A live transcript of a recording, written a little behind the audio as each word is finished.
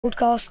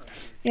podcast.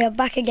 Yeah,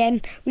 back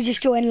again. We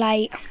just joined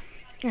late,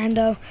 and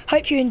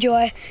hope you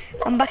enjoy.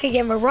 I'm back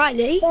again with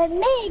Riley. With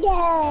me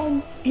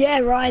again.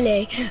 Yeah,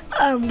 Riley.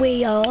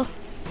 We are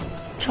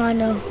trying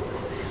to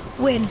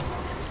win.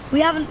 We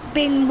haven't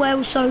been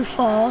well so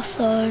far,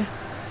 so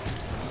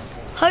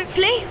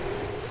hopefully,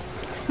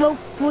 well,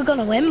 we're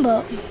gonna win.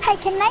 But hey,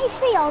 can they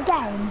see our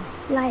game?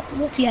 Like,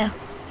 what's yeah.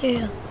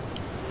 Yeah,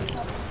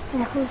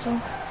 cool. So,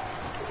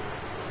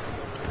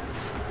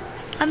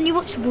 haven't you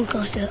watched the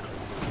broadcast yet?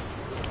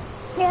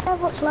 yeah,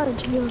 I've watched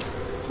loads of yours.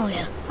 Oh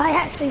yeah. I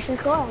actually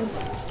subscribed.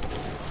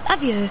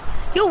 Have you?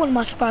 You're one of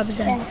my subscribers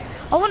then. Yeah.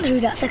 I wonder who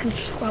that second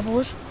subscriber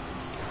was.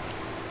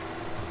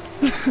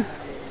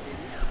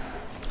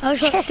 I was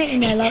just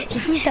sitting there like,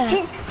 who's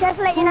that? Just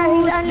let you know,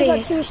 he's only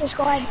got 2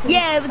 subscribers.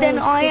 Yeah, but so then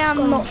I am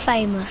subscribe. not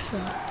famous.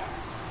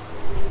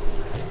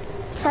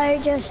 So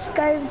just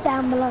go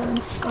down below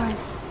and subscribe.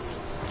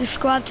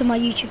 Subscribe to my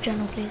YouTube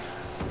channel, please.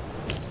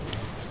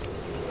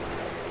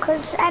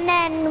 And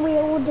then we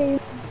all do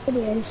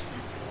videos.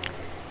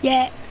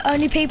 Yeah,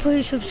 only people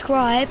who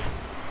subscribe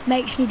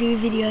makes me do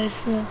videos.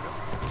 So.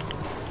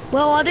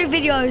 Well, I do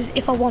videos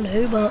if I want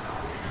to, but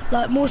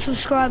like more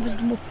subscribers,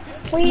 the more.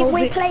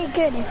 We play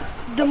good.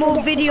 The more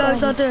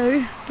videos I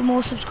do, the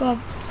more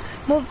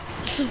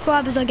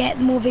subscribers I get,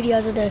 the more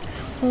videos I do.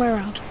 All the way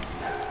around.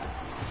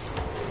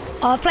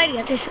 I played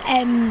against this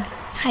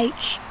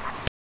H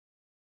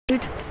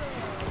dude.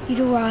 He's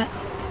alright.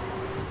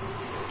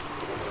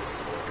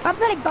 I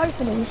played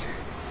both of these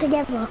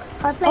together.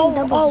 I was playing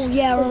doubles. Oh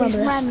yeah, I with remember this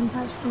this. random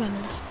person.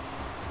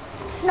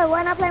 No,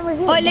 when I playing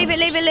with you. Oh, leave it.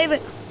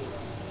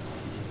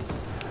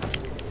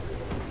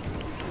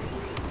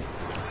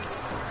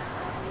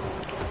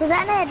 Was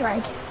that an air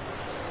drag?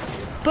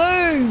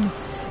 Boom!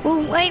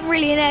 Well, it ain't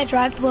really an air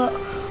drag, but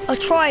I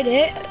tried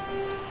it.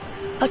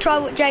 I tried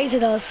what Jayza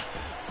does.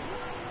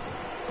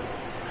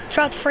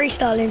 Tried to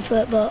freestyle into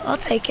it, but I'll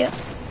take it.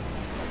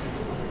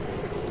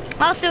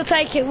 I'll still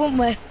take it, won't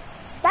we?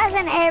 That's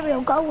an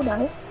aerial goal,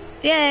 though.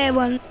 Yeah,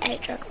 one air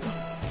drag.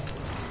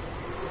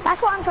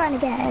 That's what I'm trying to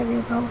get,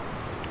 aerial goal.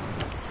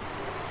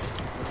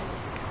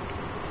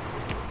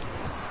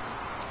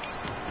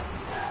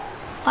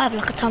 I have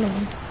like a ton of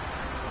them.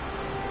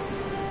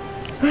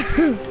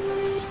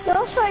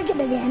 You're so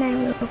good at getting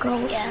aerial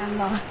goals. Yeah, I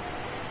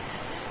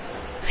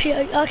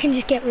know. I can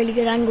just get really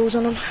good angles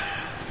on them.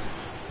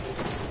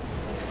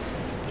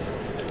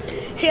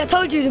 See, I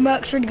told you the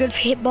Merc's really good for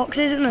hitboxes,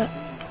 isn't it?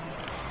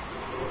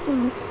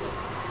 Mm.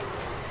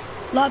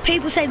 Like,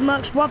 people say the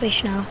Merc's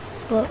rubbish now,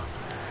 but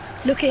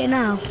look at it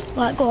now.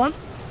 Like, go on.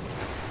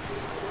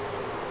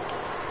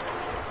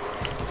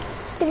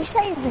 Did he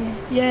save it?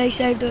 Yeah, he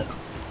saved it.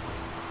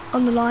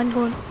 On the line,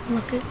 go on,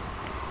 look it.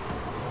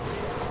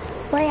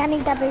 Wait, I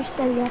need that boost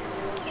though, yeah.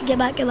 Get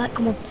back, come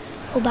on.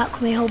 Hold back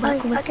with me, hold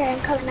back with me. Okay, I'm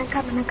coming.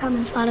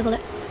 Fine, I got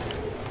it.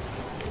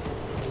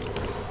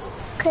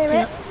 Clear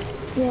it?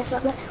 Yes,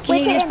 up there. You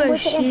need a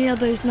boost, you need a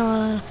boost.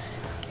 No.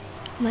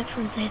 Make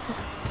from taser.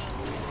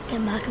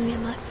 Get back and get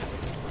back.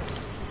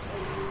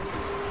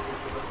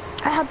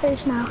 I have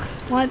boost now.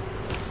 One.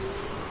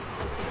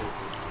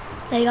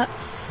 There you go.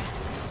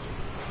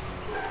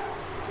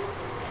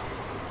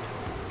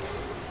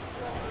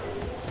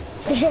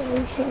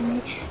 He's hitting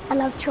me. I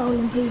love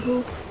trolling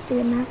people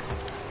doing that.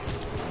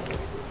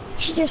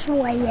 You just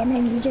wait and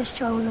then you just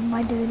troll them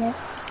by doing it.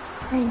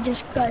 And you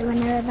just go when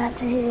they're about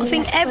to hit. I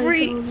think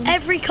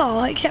every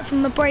car except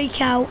from the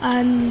Breakout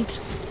and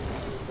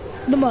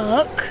the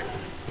Merc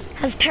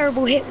has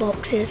terrible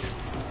hitboxes.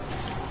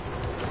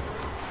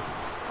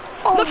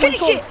 Oh, look, finish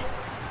God. it!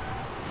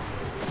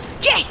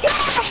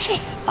 Yes!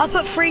 I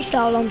put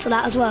freestyle onto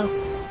that as well.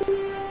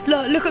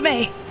 Look at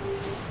me.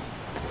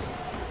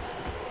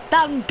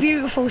 That was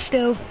beautiful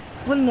still,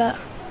 wasn't it?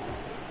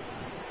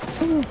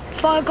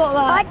 If I got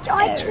that...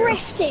 I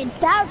drifted.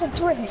 That was a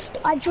drift.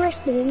 I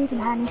drifted into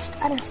that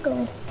and I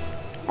scored.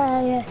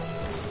 Yeah.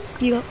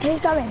 You got... Who's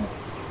going?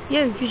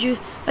 You, because you...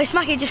 Oh,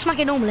 smack it, just smack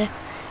it normally.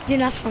 You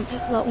didn't have to front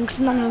flip that one because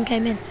none of them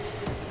came in.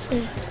 So...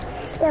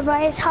 Yeah,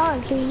 but it's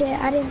hard because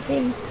I didn't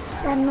see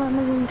that none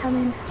of them come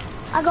in.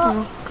 I got...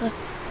 Oh, good.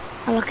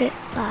 I like it.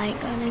 That ain't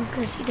going in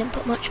because you didn't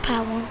put much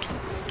power on it.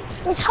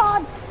 It's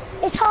hard.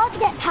 It's hard to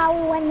get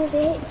power when it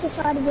hits the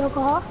side of your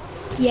car.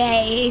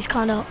 Yeah, it is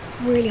kind of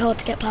really hard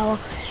to get power.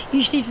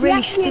 You just need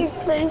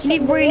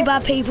really,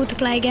 bad people to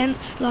play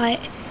against,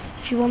 like,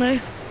 if you want to.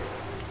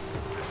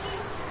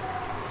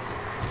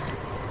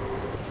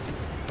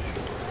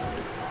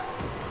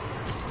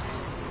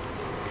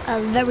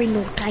 Very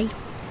naughty,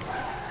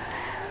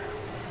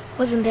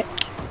 wasn't it?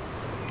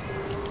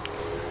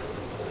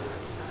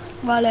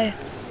 Riley.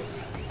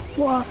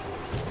 What?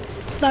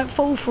 Don't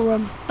fall for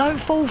them. Don't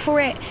fall for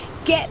it.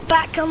 Get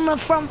back on the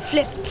front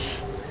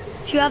flips.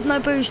 If you have no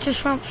boost,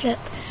 just front flip.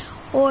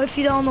 Or if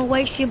you don't want to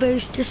waste your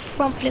boost, just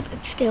front flip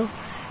it still.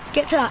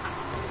 Get to that.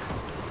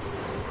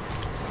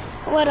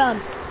 Well done.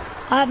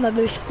 I have my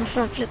boost and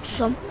front flip to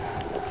some.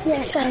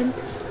 Yeah, same.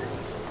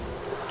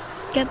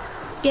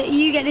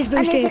 You get this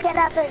boost. I need to get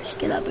that boost.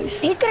 Get that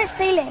boost. He's gonna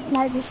steal it.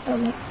 No, he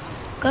stole it.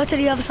 Go to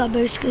the other side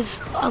boost because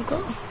I've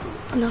got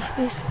Enough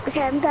boost.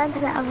 Okay, I'm going for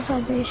that other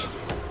side boost.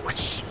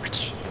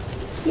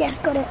 Yes,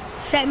 got it.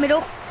 Set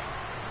middle.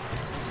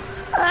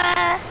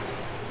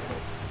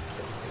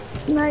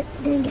 No,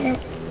 didn't get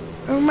it.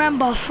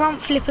 Remember,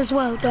 front flip as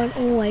well. Don't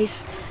always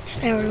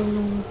stay on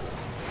normal.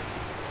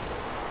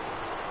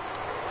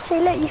 See,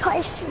 look, you got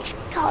it's so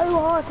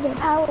hard to get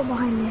power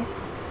behind it.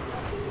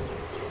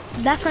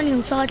 That's only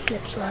on side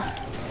flips though.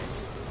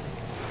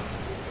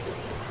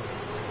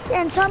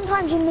 Yeah, and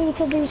sometimes you need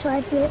to do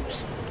side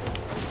flips.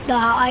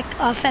 Nah,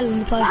 I fell in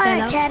the post. I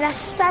don't care.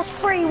 That's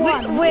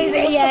 3-1.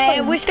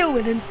 We're still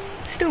winning.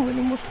 Still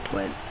winning. What's the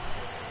point?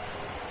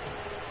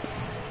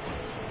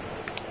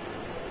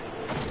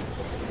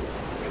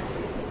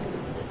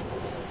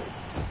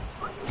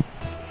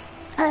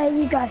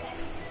 You go.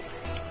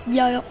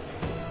 Yo.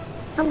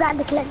 I'm going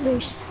to collect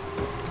boost.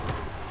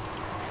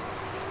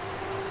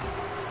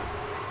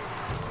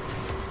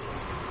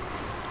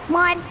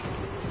 Mine.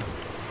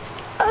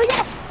 Oh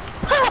yes!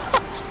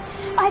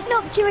 I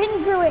knocked you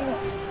into it.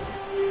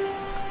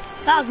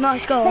 That was a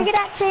nice goal. Look at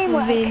that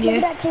teamwork. Look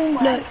at that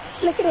teamwork.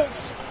 Look at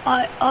this.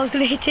 I was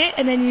going to hit it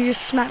and then you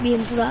just smacked me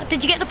into that.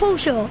 Did you get the pull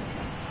shot?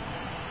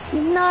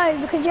 No,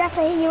 because you have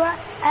to hit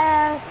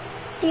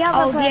the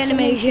other person.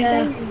 The enemy, into, yeah.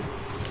 don't you?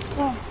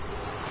 Yeah.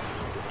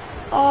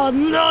 Oh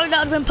no,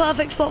 that would have been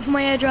perfect spot for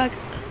my air drag.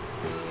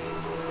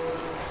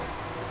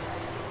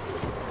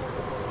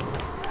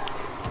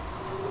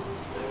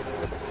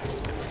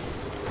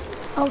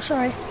 Oh,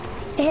 sorry.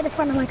 It hit the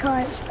front of my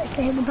car. It was supposed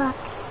to hit the back.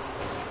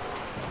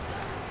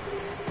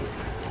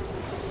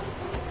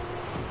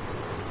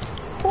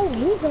 Oh,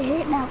 he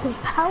hit that with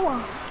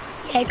power.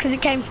 Yeah, because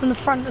it came from the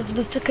front of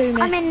the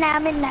Takumi. I'm in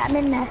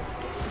there.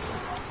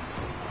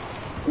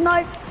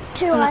 No,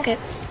 too high.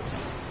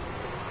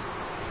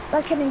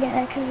 I couldn't get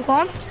there because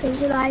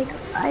like,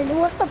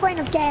 what's the point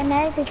of getting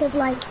there? Because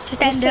like,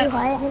 it's too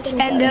high. Just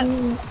end it.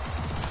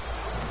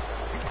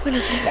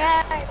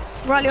 Yeah.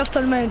 Right off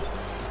to the moon.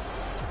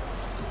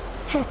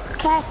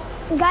 Okay,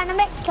 I'm going to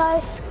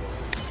Mexico.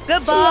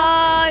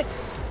 Goodbye.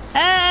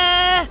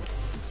 I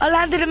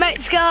landed in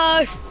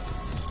Mexico.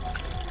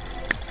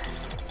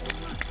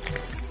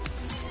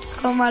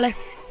 Come on, Riley.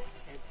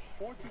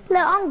 Look,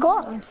 I'm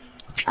gone.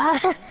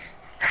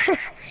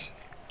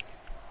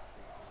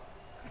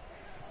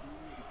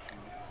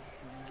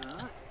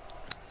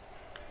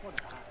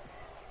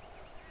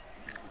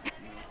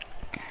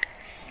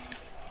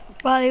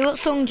 Riley, what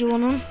song do you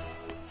want on?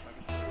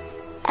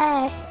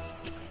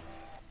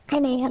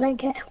 Any, I don't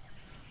care.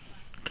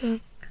 Okay.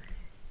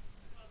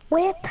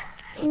 Whip,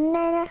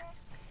 nana,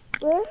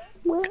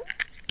 whip,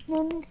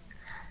 nana.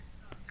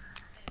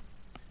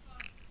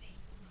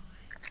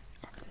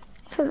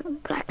 For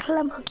black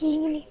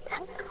Lamborghini.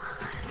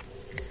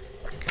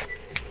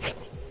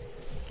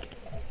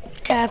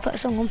 Okay, I put a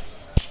song on.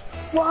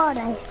 What are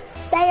they?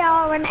 They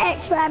are an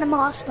expert and a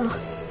master.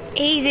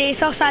 Easy,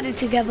 it's us added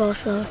together,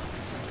 so.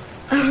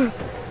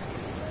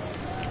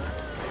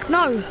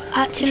 No,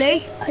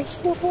 actually. Are you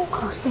still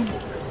broadcasting?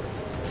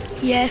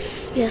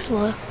 Yes,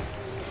 why?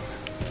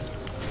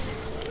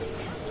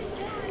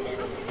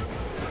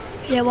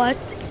 Yeah, what?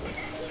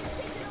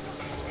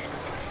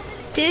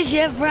 This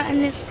year, right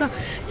in this song.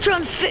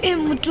 Trying to fit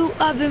in with you,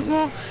 I've been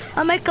wrong.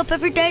 I make up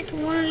every day to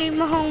want to leave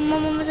my home. My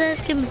mama's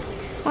asking me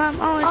why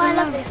I'm always I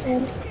alone. love this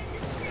song.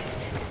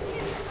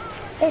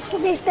 It's for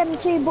this them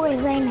two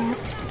boys, ain't it?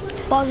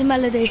 Bars and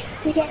Melody.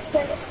 He gets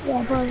bullied,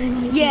 yeah, Bars and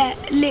Melody. Yeah,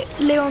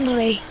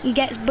 Leandre, he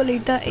gets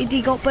bullied.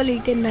 He got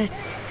bullied, didn't he?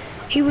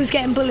 He was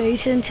getting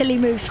bullied until he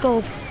moved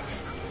school.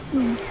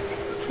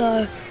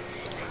 So.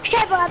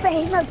 Yeah, but I bet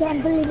he's not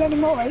getting bullied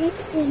anymore.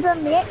 He's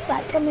won the X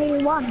Factor and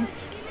he won.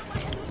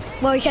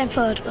 Well, he came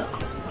third, but.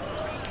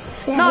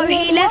 Yeah, No,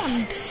 he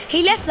left.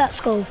 He left that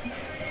school.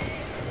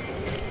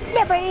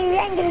 Yeah, but he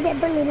ain't gonna get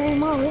bullied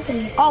anymore, is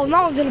he? Oh,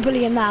 no one's gonna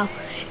bully him now.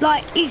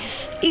 Like his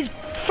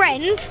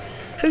friend,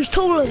 who's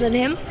taller than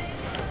him,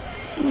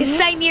 is the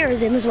same year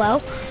as him as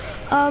well.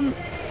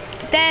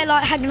 They're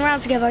like hanging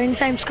around together in the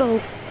same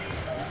school.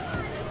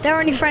 They're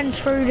only friends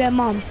through their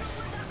mum.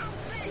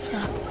 So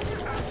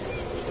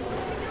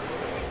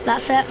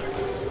that's it.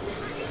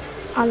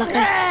 Unlucky.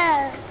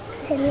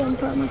 Okay, Leon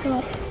put on my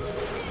top.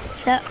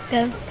 Set,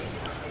 go.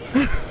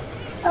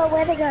 Oh,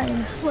 where they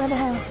going? Where the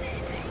hell?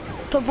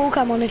 Put ball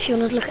cam on if you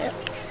want to look at it.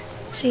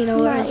 So you know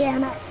where it is. Yeah,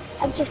 no,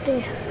 I just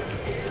did.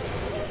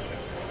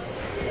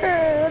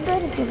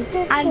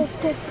 And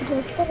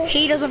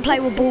he doesn't play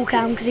with ball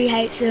cam because he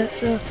hates it,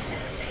 so.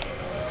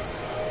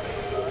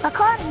 I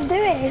can't do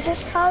it, it's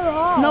just so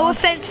hard. No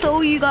offense to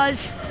all you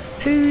guys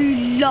who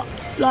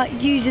like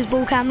uses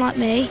ball cam like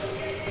me,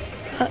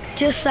 but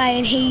just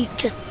saying he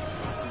just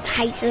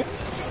hates it.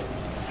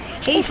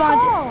 He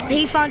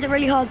finds it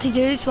really hard to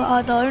use, but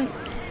I don't.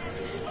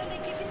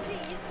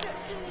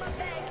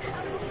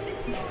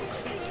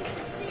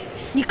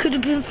 You could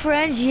have been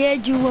friends, yeah,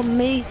 you and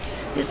me.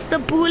 It's the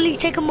bully,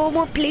 take a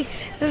moment, please.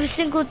 Every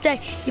single day,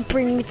 you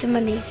bring me to my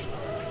knees.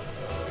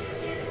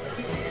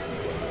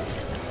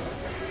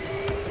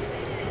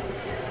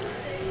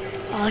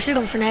 Oh, I should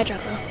have gone for an air drag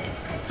though.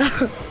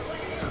 I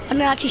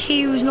didn't actually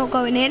see who was not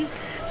going in.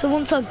 So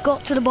once I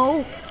got to the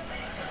ball,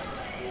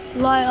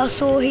 like I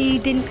saw he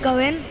didn't go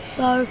in,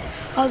 so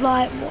I was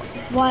like,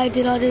 why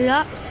did I do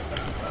that?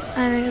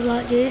 And it was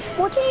like this.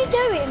 What are you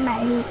doing,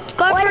 mate?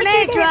 Go Why for an did you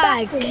air do it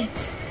drag.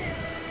 backwards?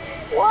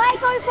 Why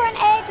go for an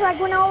air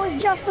drag when I was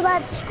just about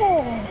to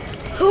score?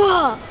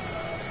 Hooah!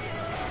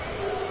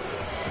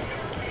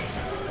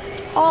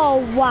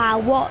 Oh wow,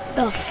 what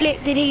the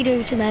flip did he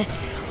do to me?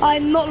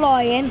 I'm not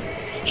lying.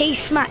 He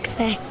smacked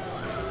me.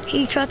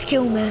 He tried to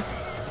kill me.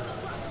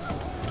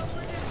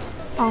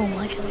 Oh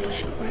my god, I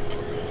shot right.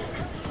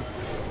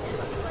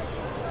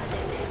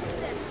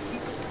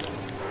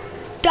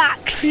 That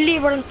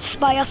clearance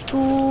by us two,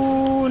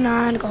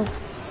 and go.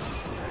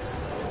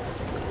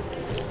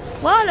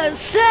 What a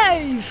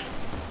save!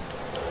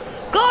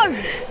 Go!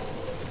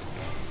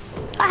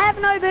 I have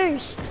no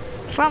boost.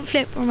 Front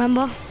flip,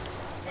 remember?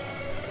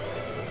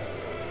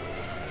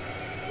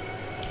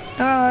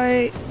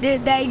 Alright, their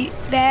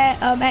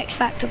X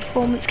Factor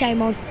performance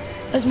came on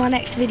as my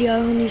next video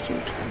on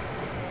YouTube.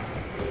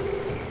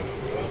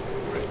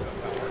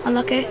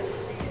 Unlucky.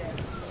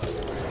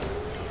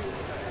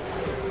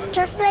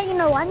 Just to let you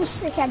know, I'm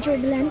sick at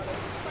dribbling.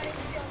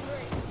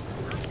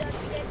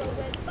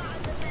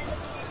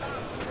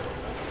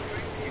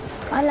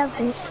 I love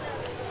this.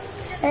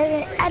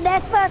 And their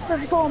first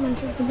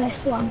performance is the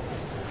best one.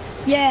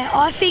 Yeah,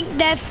 I think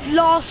their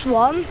last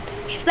one,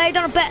 if they'd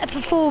done a better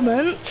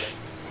performance,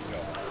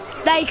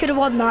 they could have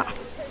won that.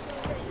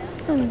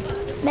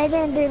 They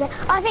didn't do that.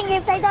 I think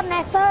if they'd done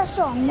their first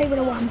song, they would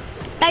have won.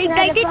 They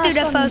did do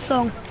their first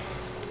song.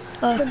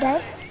 Did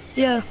they?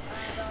 Yeah,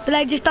 but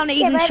they just done it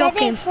even but shocking.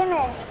 they didn't sing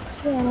it.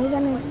 Yeah,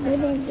 they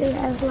didn't do it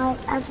as well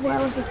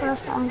as the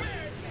first time.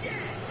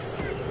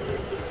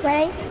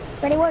 Ready?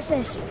 Ready? Watch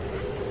this.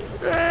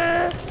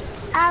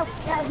 Ow!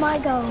 That's my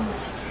goal.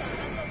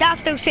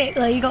 That's still sick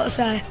though, you gotta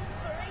say.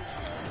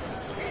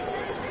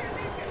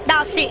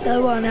 That's sick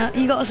though, wasn't it?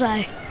 You gotta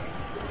say.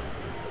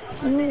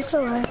 It's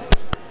alright.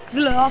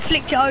 Look, I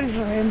flicked it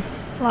over him.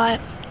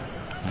 Like,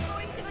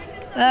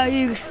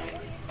 you.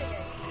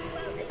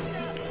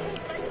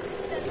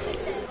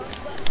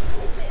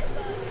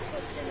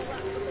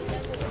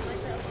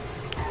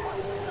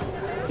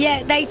 Yeah,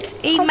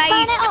 he made.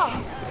 Turn it off.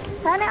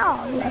 Turn it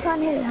off. I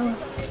can't hear that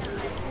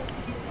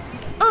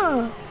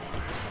one.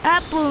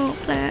 Apple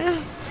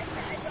pen.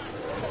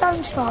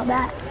 Don't start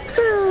that.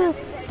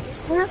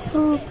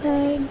 Apple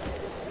pen.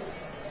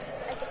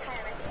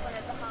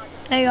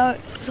 There you go.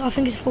 So I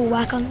think it's full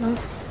whack, I don't know.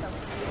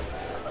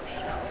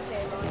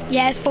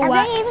 Yeah, it's full Have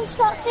whack. they even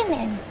started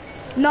singing?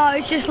 No,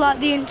 it's just like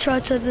the intro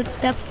to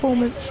their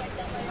performance.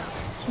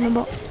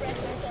 Remember?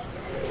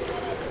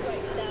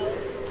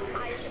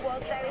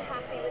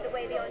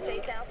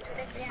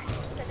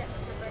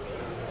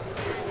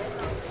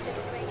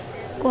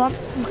 Go on,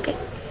 okay.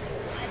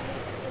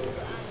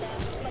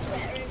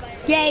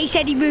 Yeah, he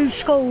said he moved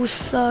schools,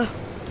 so.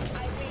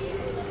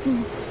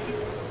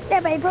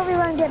 Yeah, but he probably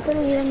won't get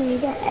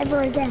bullied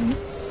ever again.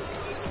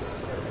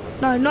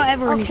 No, not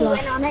ever in his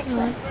life. Our next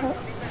one.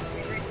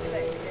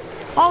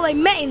 Oh, they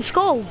met in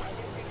school.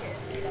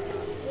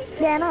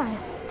 Yeah, I know.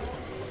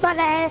 But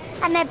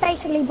and they're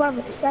basically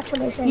brothers. That's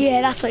what they said.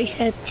 Yeah, that's what he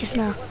said just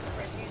now.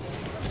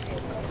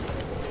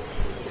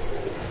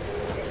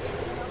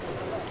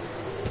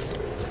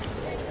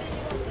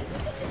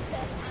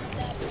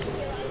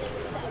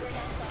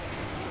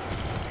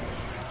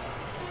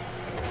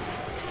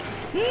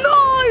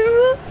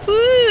 No!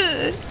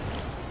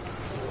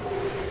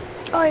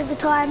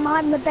 Overtime.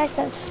 I'm the best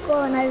at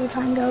scoring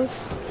overtime goals.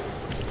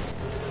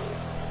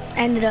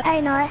 Ended up.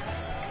 Ain't I?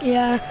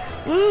 Yeah.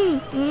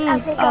 I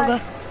think I'll go.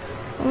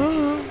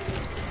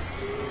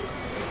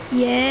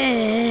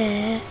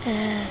 Yeah.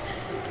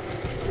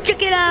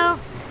 Check it out.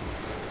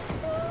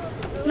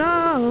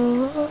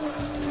 No.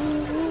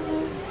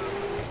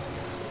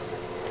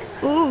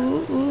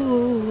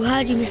 Ooh,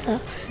 how'd you miss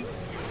that?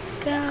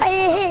 I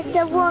hit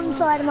the one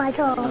side of my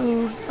car.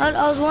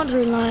 I was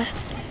wondering, like,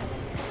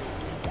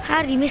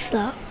 how did you miss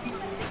that?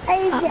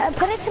 Hey,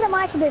 put it to the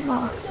mic a bit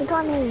more, because I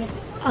can't hear you.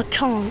 I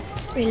can't,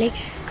 really,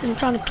 because I'm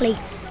trying to play.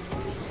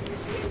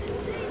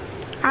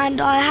 And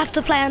I have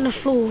to play on the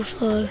floor,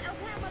 so...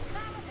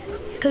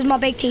 Because my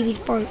big TV's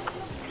broke,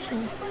 so...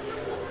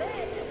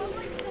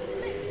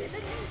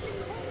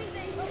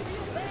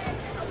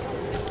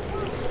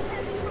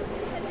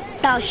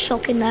 That was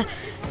shocking there.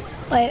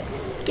 Wait,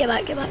 get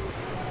back.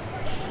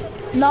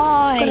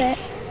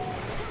 Nice!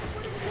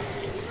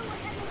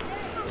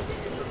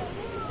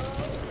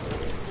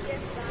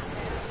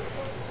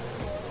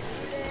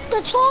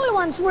 The taller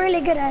one's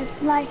really good at,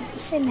 like,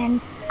 singing,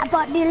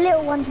 but the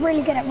little one's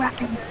really good at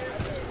rapping.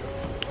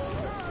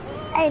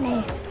 Ain't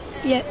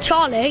he? Yeah,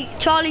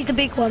 Charlie's the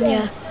big one,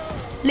 yeah.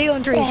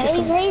 Leon Dree's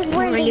just a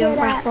brilliant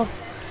rapper.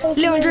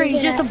 Leon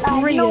Dree's just a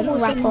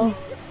brilliant rapper.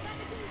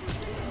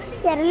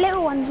 Yeah, the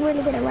little one's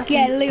really good at rapping.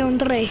 Yeah, Leon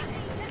Dree.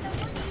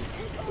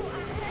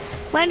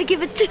 When to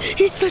give it to,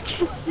 it's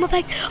such my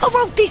bag. I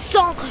wrote this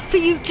song for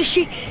you to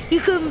see. You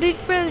couldn't be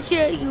friends,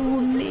 yeah, you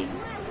and me.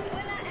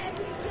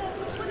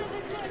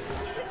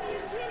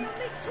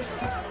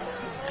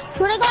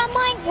 Do you want to go on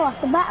Minecraft,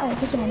 the battle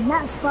again?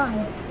 That's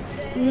fun.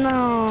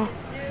 No.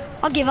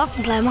 I'll give up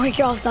and play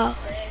Minecraft now.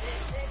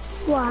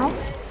 Why?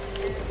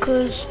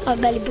 Because I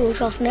barely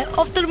broadcasting it.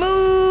 Off to the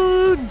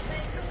moon!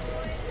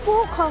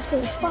 Broadcasting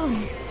is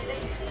fun.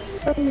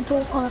 Only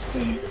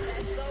broadcasting.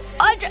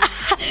 I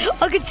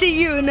can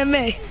see you and then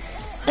me.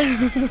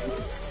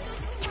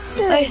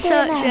 Wait,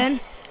 searching.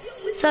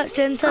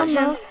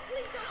 Searching.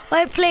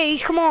 Wait,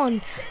 please, come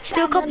on.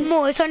 Still a couple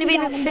more. It's only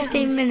been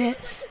 15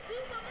 minutes.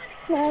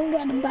 No, I'm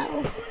getting a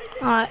battle.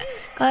 Alright,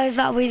 guys,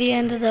 that'll be the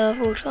end of the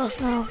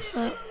broadcast now.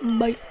 So,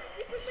 bye.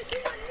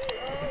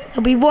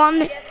 There'll be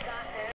one